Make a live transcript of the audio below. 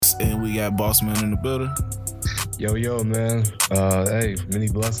We got Bossman in the building. Yo, man. Hey, many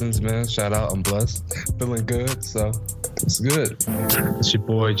blessings, man. Shout out, I'm blessed. Feeling good, so it's good. It's your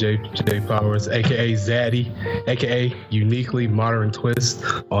boy, J Powers, a.k.a. Zaddy, a.k.a. uniquely modern twist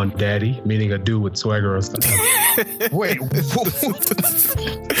on daddy, meaning a dude with swagger or style. Wait. You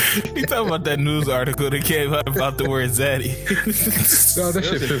talking about that news article that came out about the word zaddy. No, that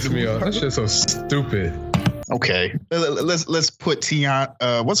shit pissed me off. That shit's so stupid. Okay. Let's put Tion.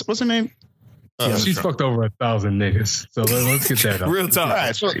 What's her name? She's fucked over 1,000 niggas. So let's get that up. Real talk. All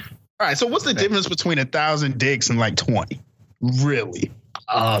right. So what's the difference between 1,000 dicks and like 20? Really?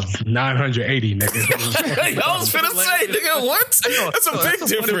 980 niggas. I was finna say, nigga, what? That's a big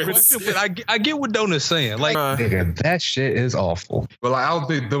difference. I get what Donut's saying. Like, Nigga, that shit is awful. But like, I don't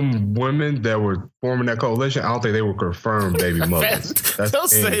think them women that were forming that coalition, I don't think they were confirmed baby mothers. Don't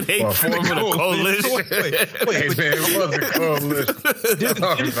say they forming a coalition. Wait, man, it was a coalition.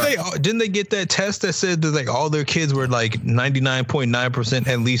 didn't they get that test that said that like all their kids were like 99.9%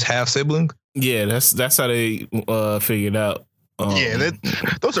 at least half siblings? Yeah, that's how they figured out.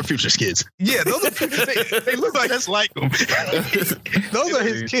 Those are Future's kids. Yeah, those are They look like that's like them. those are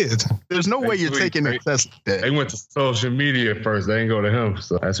his kids. There's no way you're taking a test. They went to social media first. They didn't go to him,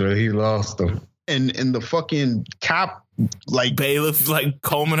 so that's where he lost them. And the fucking cop, like bailiff, like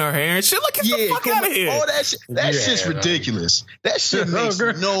combing her hair and shit. Like, get the fuck out of here. All that shit. That shit's ridiculous. That shit makes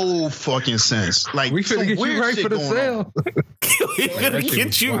no fucking sense. Like, we finna get you right for the sale. We finna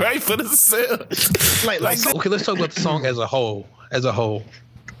get you right for the sale. Okay, let's talk about the song as a whole.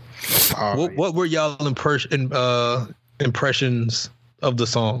 What were y'all impressions of the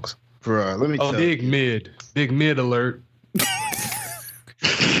songs? Bro, let me tell you. Big mid alert.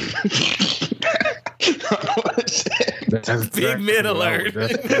 Big mid alert.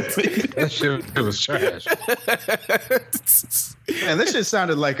 That shit was trash. Man, this shit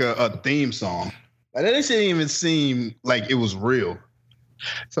sounded like a theme song. Like, that shit didn't even seem like it was real.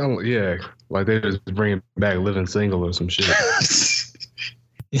 So yeah, like they just bringing back Living Single or some shit.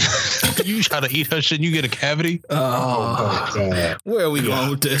 You try to eat her shit and you get a cavity? Oh my God. Where are we going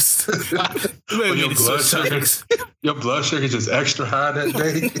with this? Your blood sugar just extra high that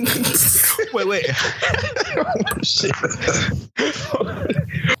day. Wait.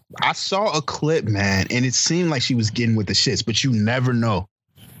 I saw a clip, man, and it seemed like she was getting with the shits, but you never know.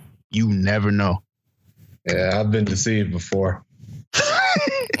 You never know. Yeah, I've been deceived before.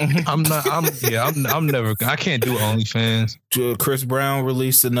 I'm never. I can't do OnlyFans. Chris Brown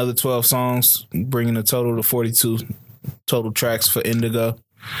released another 12 songs, bringing the total to 42 total tracks for Indigo.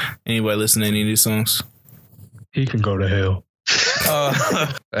 Anybody listen to any of these songs? He can go to hell.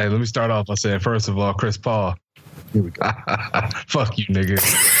 Hey, let me start off by saying, first of all, Chris Paul. Here we go. Fuck you, nigga.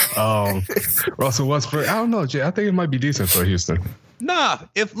 Russell Westbrook. I don't know, Jay. I think it might be decent for Houston. Nah,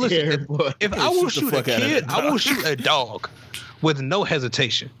 if I will shoot a kid, I will shoot a dog with no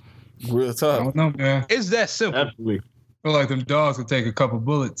hesitation. Real talk. I don't know, man. It's that simple. Absolutely. I feel like them dogs will take a couple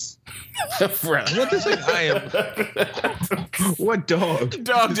bullets. What this is, I am. What dog?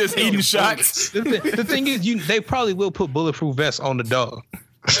 Dog just eating shots. The thing is, they probably will put bulletproof vests on the dog.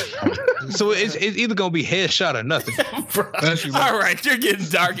 So it's either gonna be headshot or nothing. All right, you're getting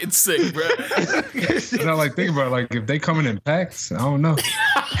dark and sick, bro. Not like think about it, like if they coming in packs, I don't know.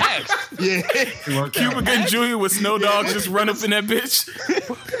 Packs? Yeah. Cuba Gooding Jr. with Snow Dog just run up in that bitch.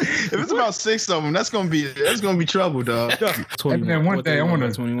 If it's about 6 of them, that's gonna be trouble, dog. And then one day I want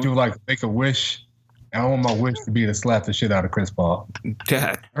to do like make a wish. I want my wish to be to slap the shit out of Chris Paul.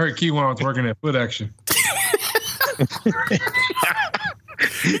 God. I heard Keywan was working at Foot Action.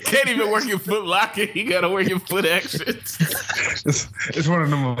 You can't even work your Foot Locker. You gotta work your Foot Action. It's one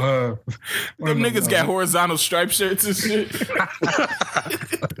of them. Them niggas got horizontal striped shirts and shit.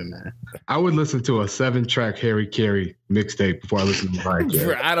 I would listen to a 7-track Harry Carey mixtape before I listen to Mariah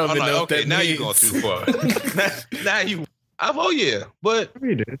Carey. I don't even know. Okay, now you're going too far. But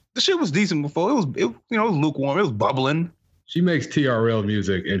the shit was decent before. It was lukewarm. It was bubbling. She makes TRL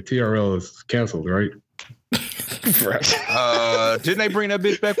music, and TRL is canceled, right? Didn't they bring that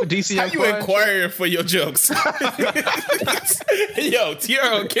bitch back for DC? How you inquiring for your jokes? Yo,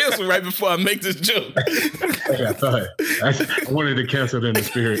 TRL canceled right before I make this joke. I wanted to cancel it in the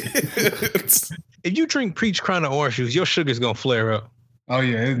spirit. If you drink Peach Crown of orange juice, your sugar's gonna flare up. Oh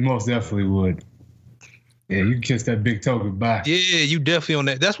yeah, it most definitely would. Yeah, you can kiss that big toe goodbye. Yeah, you definitely on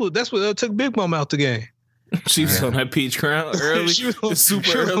that. That's what took Big Mom out the game. She was on that Peach Crown early. She was on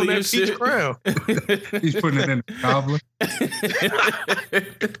that Peach Crown. He's putting it in the gobbler.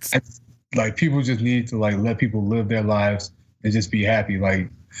 Like, people just need to like let people live their lives and just be happy. Like,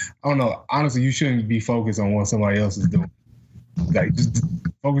 I don't know. Honestly, you shouldn't be focused on what somebody else is doing. Like, just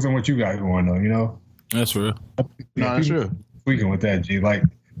Focus on what you got going on, you know? That's real. No, that's true. Speaking with that, G. Like,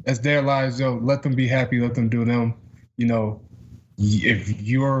 that's their lives, yo. Let them be happy. Let them do them. You know, if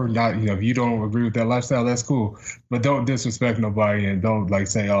you're not, you know, if you don't agree with that lifestyle, that's cool. But don't disrespect nobody and don't, like,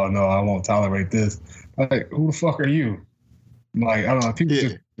 say, oh, no, I won't tolerate this. Like, who the fuck are you? Like, I don't know. People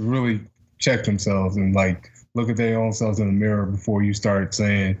just really check themselves and, like, look at their own selves in the mirror before you start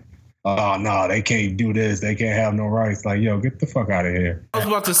saying, oh, no, they can't do this. They can't have no rights. Like, yo, get the fuck out of here. I was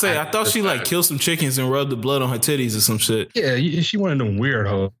about to say, I thought she like killed some chickens and rubbed the blood on her titties or some shit. Yeah, she one of them weird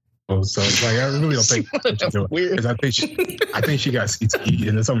hoes. So it's like, I really don't think she's doing it. I think she got CTE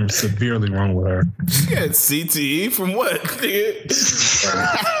and there's something severely wrong with her. She had CTE from what?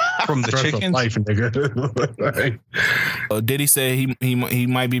 From the chickens? Life, nigga. Did he say he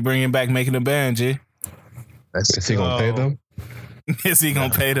might be bringing back Making a Band, G? Is he gonna pay them? Is he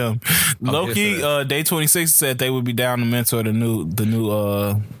gonna pay them? Loki, Day 26 said they would be down to mentor the new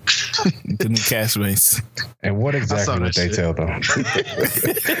castmates. And what exactly would they tell them?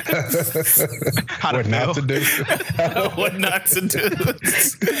 What not to do? What not to do?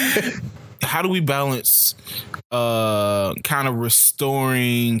 How do we balance kind of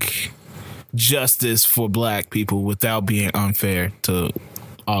restoring justice for black people without being unfair to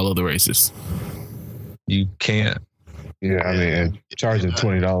all other races? You can't. Yeah, I mean, charging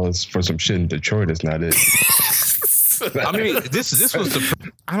 $20 for some shit in Detroit is not it. I mean, this was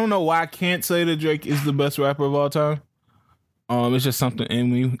the. I don't know why I can't say that Drake is the best rapper of all time. It's just something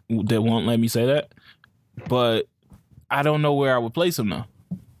in me that won't let me say that. But I don't know where I would place him now.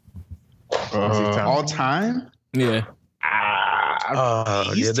 All time? Yeah.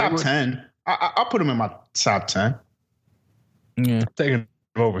 He's top 10. I'll put him in my top 10. Yeah. Taking him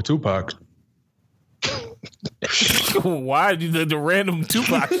over Tupac. Why the random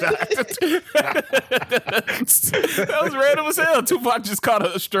Tupac shot? That was random as hell. Tupac just caught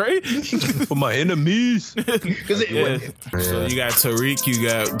a stray for my enemies. So you got Tariq, you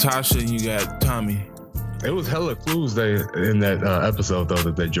got Tasha, and you got Tommy. It was hella clues in that episode though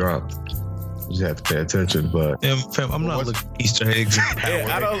that they dropped. You just have to pay attention, but fam, I'm not looking at Easter eggs.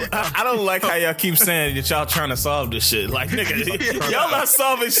 I don't like how y'all keep saying that y'all trying to solve this shit. Like, nigga, y'all not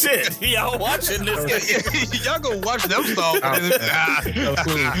solving shit. Y'all watching this. Y'all go watch them solve. That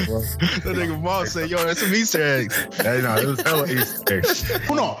nigga Boss said, "Yo, that's some Easter eggs." Hey, no, it was hella Easter eggs.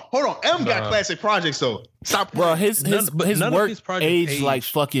 Hold on. M got classic projects though. Stop. Bro, his work aged like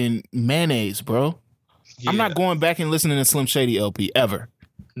fucking mayonnaise, bro. Yeah. I'm not going back and listening to Slim Shady LP ever.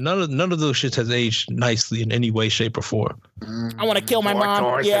 None of those shits has aged nicely in any way, shape, or form. I want to kill my mom.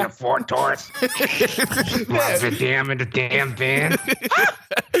 Taurus yeah, and a Ford Taurus. Loves the damn in the damn van.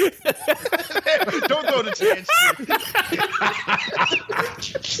 Don't throw the chance.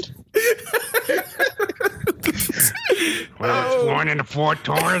 Well, it's one in the Ford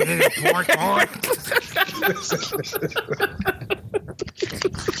Taurus and a Ford Taurus.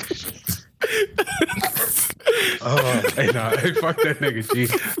 Hey, fuck that nigga, G.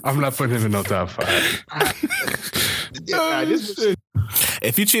 I'm not putting him in no top 5.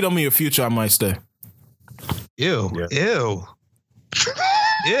 If you cheat on me in the future, I might stay. Ew. Yeah. Ew.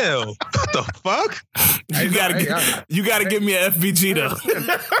 Ew. What the fuck? You gotta give me an FBG though.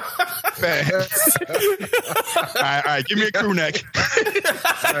 All right, give me a crew neck.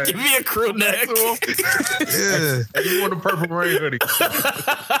 Give me a crew neck. Yeah. You want a Purple Rain hoodie?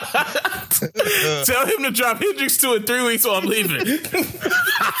 Tell him to drop Hendrix 2 in 3 weeks, or I'm leaving.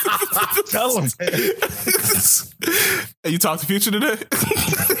 Tell him. Hey, you talk to Future today?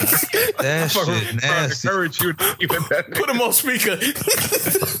 That shit nasty. Encourage you to keep it that. Put him on speaker.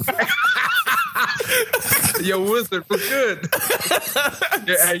 Yo, Wizard, we're good.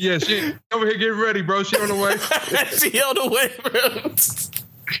 Yeah, she over here getting ready, bro. She on the way. She on the way, bro.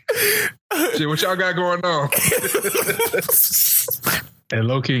 Shit, what y'all got going on? And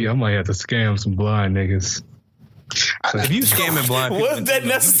low key, I might have to scam some blind niggas. If you scamming blind people, what's that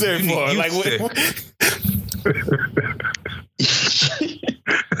necessary for? Like,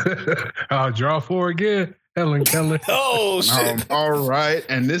 I'll draw 4 again. Helen Keller. Oh shit! All right,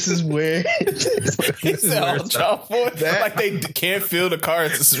 and this is where he said, "I'll draw 4." Like they can't feel the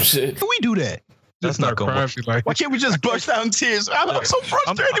cards or some shit. Can we do that? That's not going to work. Why can't we just bust down tears? I'm so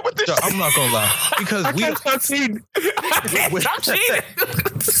frustrated with this. I'm not going to lie. Because Stop cheating.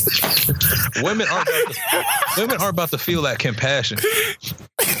 Women aren't about to feel that compassion.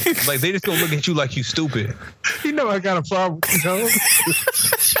 Like, they just gonna look at you like you stupid. You know I got a problem, you know?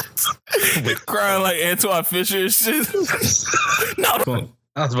 Crying like Antoine Fisher and shit. No.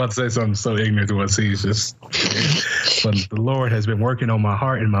 I was about to say something so ignorant to what he's just. but the Lord has been working on my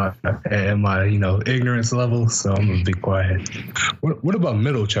heart and my ignorance level, so I'm gonna be quiet. What about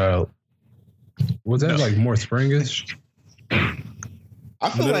middle child? Was that like more springish? I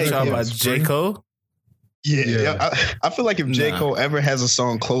feel Middle like Child by J. Cole. Yeah. I feel like if J. Cole ever has a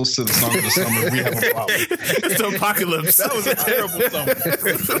song close to the song of the summer, we have a problem. It's the apocalypse. That was a terrible summer.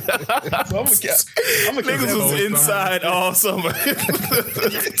 So I'm gonna Niggas was inside all summer.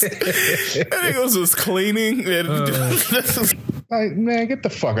 Niggas was cleaning. Like, man, get the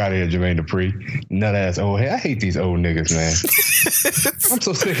fuck out of here, Jermaine Dupri. Nut ass old head. I hate these old niggas, man. I'm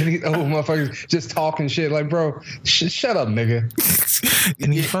so sick of these old motherfuckers just talking shit. Like, bro, shut up, nigga.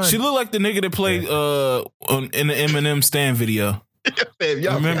 She looked like the nigga that played in the Eminem Stan video. Man,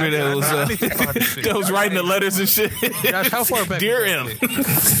 y'all remember that was writing the letters and shit. Josh, how far back? Dear M.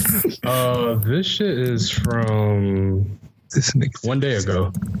 This shit is from This nigga 1 day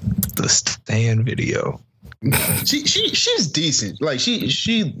ago. the Stan video. She's decent. Like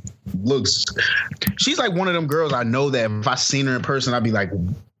she looks. She's like one of them girls. I know that if I seen her in person, I'd be like,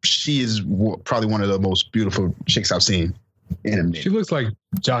 she is probably one of the most beautiful chicks I've seen in a minute. She looks like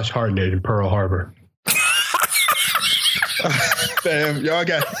Josh Hartnett in Pearl Harbor. Damn, y'all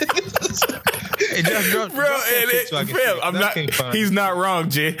got. Hey, Josh, Bro, he's not wrong,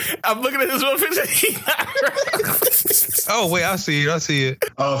 Jay. I'm looking at this one picture. He's not wrong. Oh wait, I see it.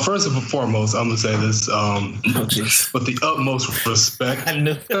 First and foremost, I'm gonna say this with the utmost respect. I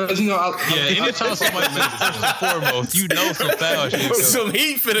knew. Anytime somebody mentions first and foremost, you know some foul shit. Some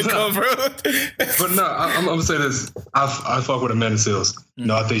heat finna come, bro. But no, I'm gonna say this. I fuck with Amanda Seales.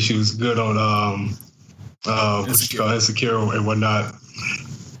 No, I think she was good on Insecure and whatnot.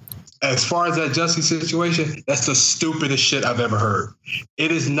 As far as that Jussie situation, that's the stupidest shit I've ever heard.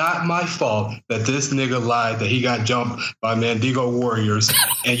 It is not my fault that this nigga lied that he got jumped by Mandingo warriors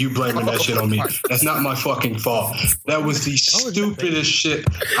and you blaming that shit on me. That's not my fucking fault. That was the stupidest shit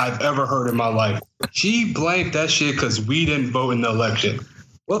I've ever heard in my life. She blamed that shit because we didn't vote in the election.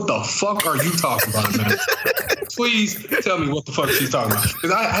 What the fuck are you talking about, man? Please tell me what the fuck she's talking about.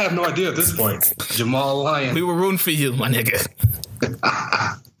 Because I have no idea at this point. Jamal Lyon. We were rooting for you, my nigga.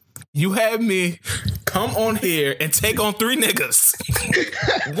 You had me come on here and take on 3 niggas.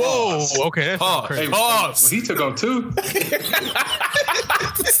 Whoa, okay, that's Pause. crazy. Pause. Well, he took on 2.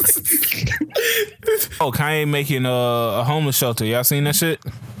 Oh, Kanye making a homeless shelter. Y'all seen that shit?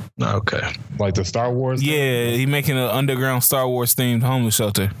 Okay. Like the Star Wars? Yeah, he making an underground Star Wars themed homeless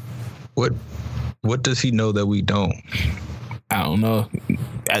shelter. What does he know that we don't? I don't know.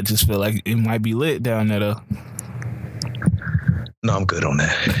 I just feel like it might be lit down there though. No, I'm good on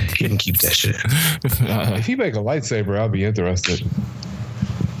that. You can keep that shit. If he make a lightsaber, I'll be interested.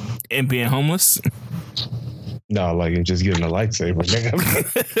 And being homeless? No, like in just getting a lightsaber. Nigga,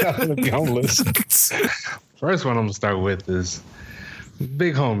 I'm gonna be homeless. First one I'm gonna start with is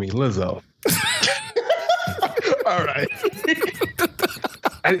big homie Lizzo. All right.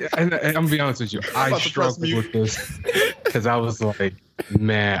 I'm gonna be honest with you. I struggled with this because I was like,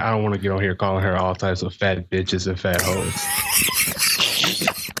 man, I don't want to get on here calling her all types of fat bitches and fat hoes.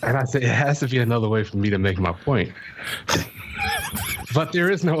 And I said, it has to be another way for me to make my point. But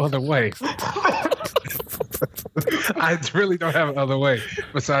there is no other way. I really don't have another way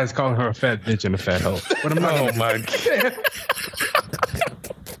besides calling her a fat bitch and a fat hoe. But I'm not. Oh my god.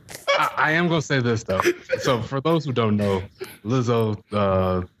 I am gonna say this though. So for those who don't know, Lizzo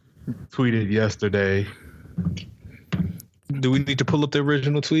tweeted yesterday. Do we need to pull up the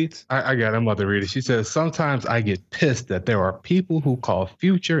original tweets? I got it. I'm about to read it. She says, sometimes I get pissed that there are people who call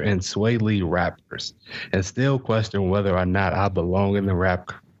Future and Sway Lee rappers and still question whether or not I belong in the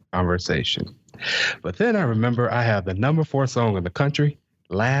rap conversation. But then I remember I have the number 4 song in the country,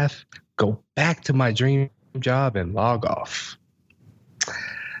 laugh, go back to my dream job and log off.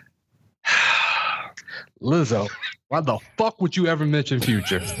 Lizzo, why the fuck would you ever mention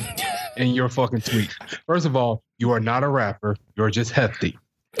Future in your fucking tweet? First of all, you are not a rapper. You're just hefty.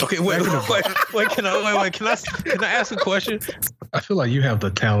 Okay, wait. Can I ask a question? I feel like you have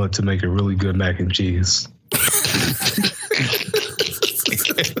the talent to make a really good mac and cheese.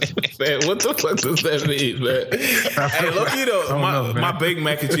 Man, what the fuck does that mean, man? Hey, look, my baked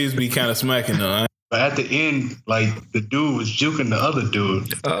mac and cheese be kind of smacking though. But at the end, like the dude was juking the other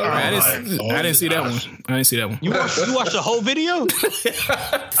dude. I didn't see that one. I didn't see that one. You watched the whole video?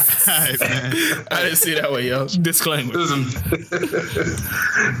 I didn't see that one, yo. Disclaimer.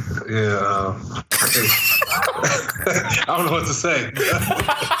 Yeah. I don't know what to say.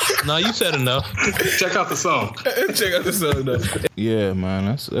 No, you said enough. Check out the song. Check out the song, though. Yeah,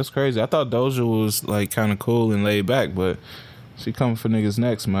 man, that's crazy. I thought Doja was like kind of cool and laid back, but She coming for niggas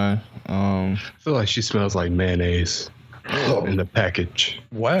next, man. I feel like she smells like mayonnaise in the package.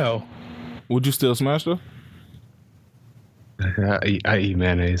 Wow. Would you still smash her? I eat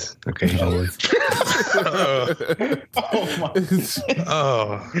mayonnaise occasionally.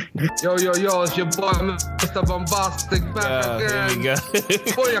 Oh. Yo, it's your boy, Mr. Bombastic, back There again. we go.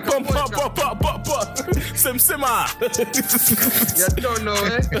 Sim-sima. You don't know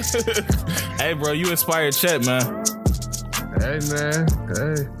it. Hey, bro, you inspired Chet, man. Hey, man.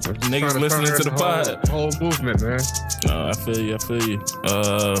 Hey. Niggas listening to the pod. Whole movement, man. I feel you.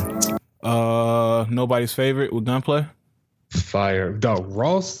 Nobody's favorite with gunplay? Fire. Dog,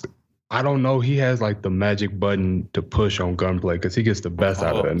 Ross, I don't know. He has like the magic button to push on gunplay because he gets the best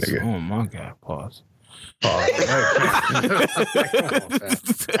out of that nigga. Oh, my God. Pause.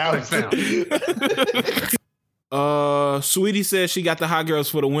 Sweetie said she got the hot girls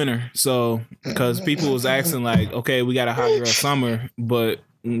for the winter. So, because people was asking like, okay, we got a hot girl summer, but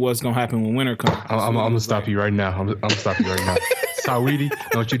what's gonna happen when winter comes? I'm gonna stop you right now. I'm gonna stop you right now. Saweetie,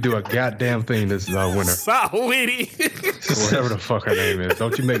 don't you do a goddamn thing this winter. Saweetie. Whatever the fuck her name is.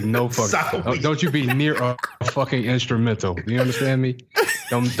 Don't you make no fucking. Don't you be near a fucking instrumental. You understand me?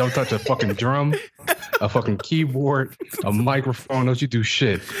 Don't touch a fucking drum, a fucking keyboard, a microphone. Don't you do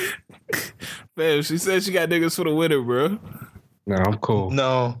shit. Man, she said she got niggas for the winter, bro. No, I'm cool.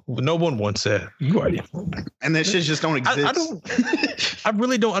 No one wants that. You are. And that shit just don't exist. I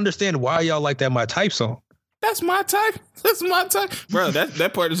really don't understand why y'all like that My Type song. That's my type. Bro,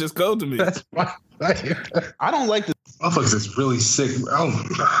 that part is just cold to me. That's my. I don't like the Motherfuckers is really sick.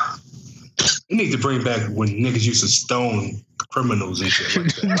 You need to bring back when niggas used to stone criminals and shit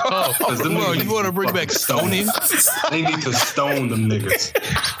like that. Oh, you want to bring back stoning? They need to stone them niggas.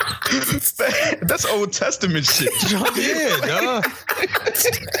 That's Old Testament shit. Yeah, duh.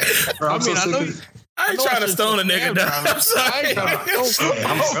 Bro, I ain't trying to stone a nigga, dog. I'm sorry.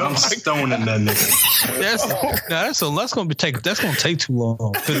 I'm stoning that nigga. That's gonna take too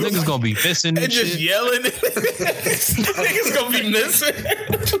long because niggas gonna be missing. They And just shit. yelling. Niggas gonna be missing.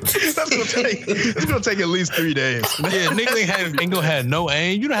 It's gonna take at least 3 days. Yeah, niggas ain't gonna have no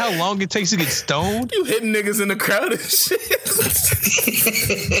aim. You know how long it takes to get stoned? You hitting niggas in the crowd and shit.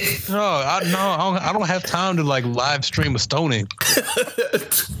 I don't have time to like live stream a stoning.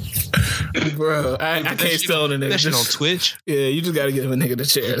 Bro, I can't stone a nigga. That shit on Twitch. Yeah, you just gotta give a nigga the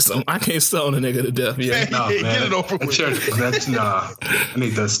chair or something. I can't stone a nigga to death yet. Nah, man. Get it over with. That's I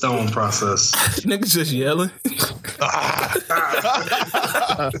need the stone process. Niggas just yelling.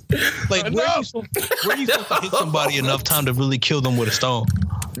 Like, where you supposed to hit somebody enough time to really kill them with a stone?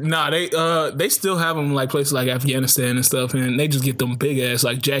 Nah, they still have them like places like Afghanistan and stuff, and they just get them big ass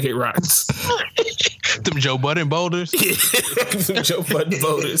like jacket rocks. Them Joe Budden boulders. Some Joe Budden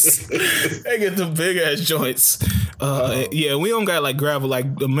boulders. They get them big ass joints. Yeah, we don't got like gravel. Like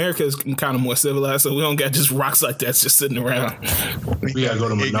America is kind of more civilized, so we don't got just rocks like that just sitting around. We gotta go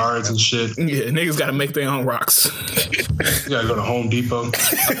to Menards and shit. Yeah, niggas got to make their own rocks. We gotta go to Home Depot.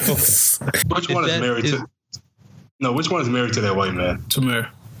 Which one is married to? No, which one is married to that white man? Tamir.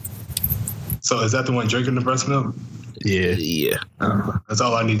 So is that the one drinking the breast milk? Yeah. That's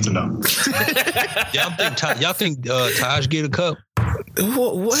all I need to know. Y'all think Taj get a cup?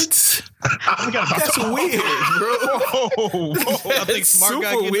 What? That's weird, bro. I think It's smart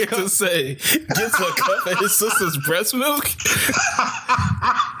guy super gets weird a cup. to say. Gets a cup of his sister's breast milk.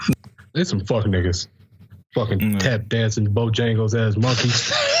 There's some fuck niggas. Fucking tap dancing Bojangles ass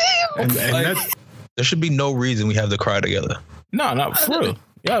monkeys. and that's There should be no reason we have to cry together. No, not for real.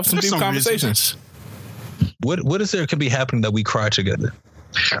 Y'all have some deep conversations. What is there could be happening that we cry together?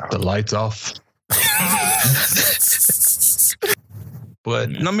 the lights off. But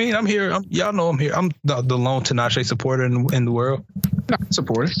I mean, I'm here. Y'all know I'm here. I'm the lone Tinashe supporter in the world. Not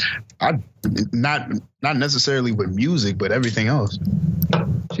supportive. Not necessarily with music, but everything else.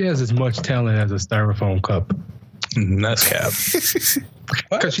 She has as much talent as a styrofoam cup. That's cap.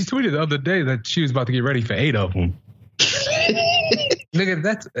 Because she tweeted the other day that she was about to get ready for 8 of them.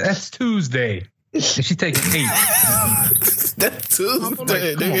 Nigga, that's Tuesday. And she taking 8. That's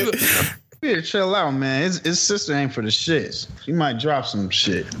Tuesday, nigga. Yeah, chill out, man. His sister ain't for the shits. She might drop some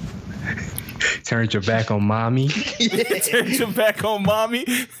shit. Turned your back on mommy. Turn your back on mommy.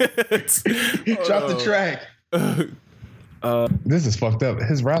 Drop the track. This is fucked up.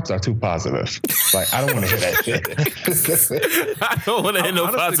 His raps are too positive. Like, I don't want to hear that shit. I don't want to hear no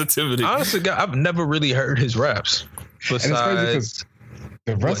Honestly- positivity. Honestly, God, I've never really heard his raps. And it's crazy because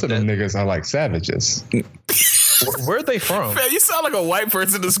the rest of them niggas are like savages. Where are they from? Man, you sound like a white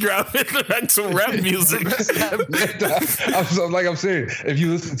person describing like some rap music. I'm saying, if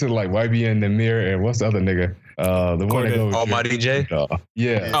you listen to like YBN, the Mirror, and what's the other nigga? The one that goes Almighty J.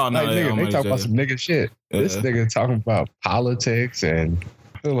 Yeah. Oh no, like, nigga, they talk about some nigga shit. This nigga talking about politics and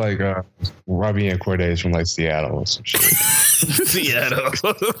I feel like YBN Cordae is from like Seattle or some shit. Seattle,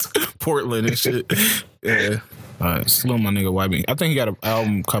 Portland and shit. Yeah. All right, slow my nigga YB. I think he got an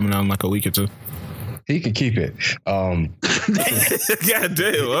album coming out in like a week or two. He can keep it. God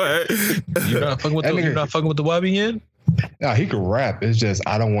damn, all right. You're not fucking with the YBN? No, he can rap. It's just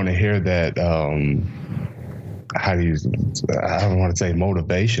I don't want to hear that. I don't want to say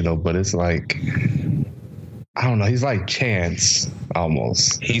motivational, but it's like I don't know. He's like Chance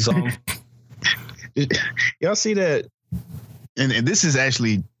almost. He's on. Y'all see that? And this is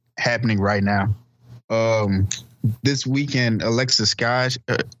actually happening right now. This weekend, Alexa Sky,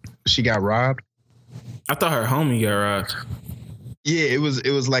 she got robbed. I thought her homie got robbed. Yeah, it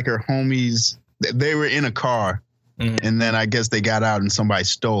was like her homies. They were in a car, and then I guess they got out and somebody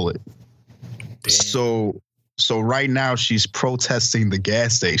stole it. Damn. So right now she's protesting the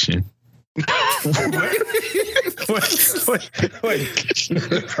gas station. Wait.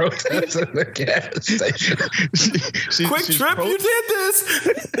 Protesting the gas station. Quick trip, you did this.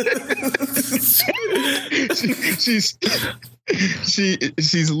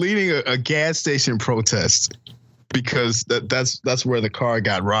 She's leading a gas station protest because that's where the car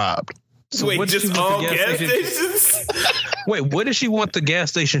got robbed. So wait, just all gas stations? Wait, what does she want the gas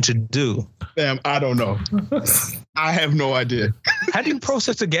station to do? Damn, I don't know. I have no idea. How do you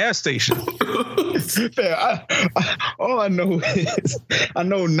process a gas station? All I know is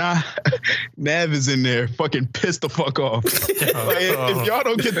Nav is in there fucking pissed the fuck off. If y'all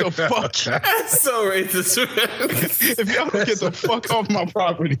don't get the fuck, that's so racist. If y'all don't get the fuck off my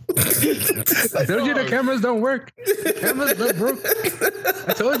property, I told you the cameras don't work. Cameras don't work.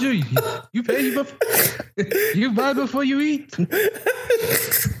 I told you, you pay, you buy before you eat.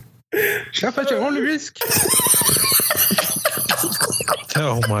 Shop at your own risk.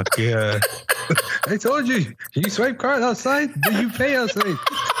 Oh my god! I told you, you swipe card outside, then you pay outside.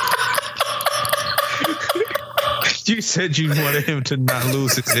 You said you wanted him to not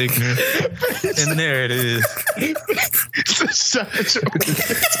lose his ignorance, and there it is.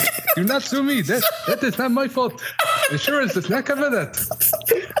 Do not sue me. That is not my fault. Insurance does not cover that.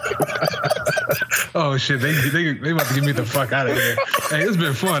 Oh shit! They about to get me the fuck out of here. Hey, it's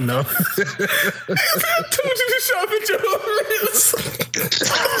been fun though. I told you to shop at your own risk.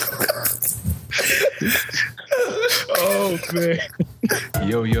 Oh man.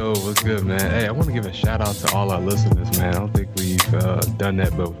 Yo, what's good, man? Hey, I want to give a shout out to all our listeners, man. I don't think we've done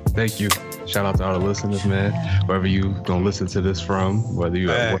that, but thank you. Shout out to all the listeners, man. Wherever you gonna listen to this from, whether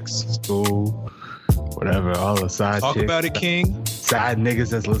you at work, school, whatever, all the side Talk chicks, about it, King. Side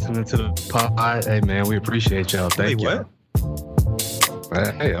niggas that's listening to the pod. Hey, man, we appreciate y'all. Thank you. What?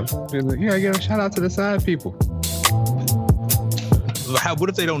 Hey, you gotta give a shout out to the side people. What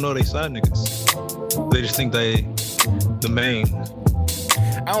if they don't know they side niggas? They just think they the main.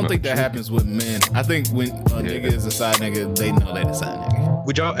 I don't think that happens with men. I think when a nigga is a side nigga, they know they the side nigga.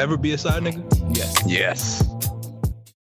 Would y'all ever be a side nigga? Yes. Yes.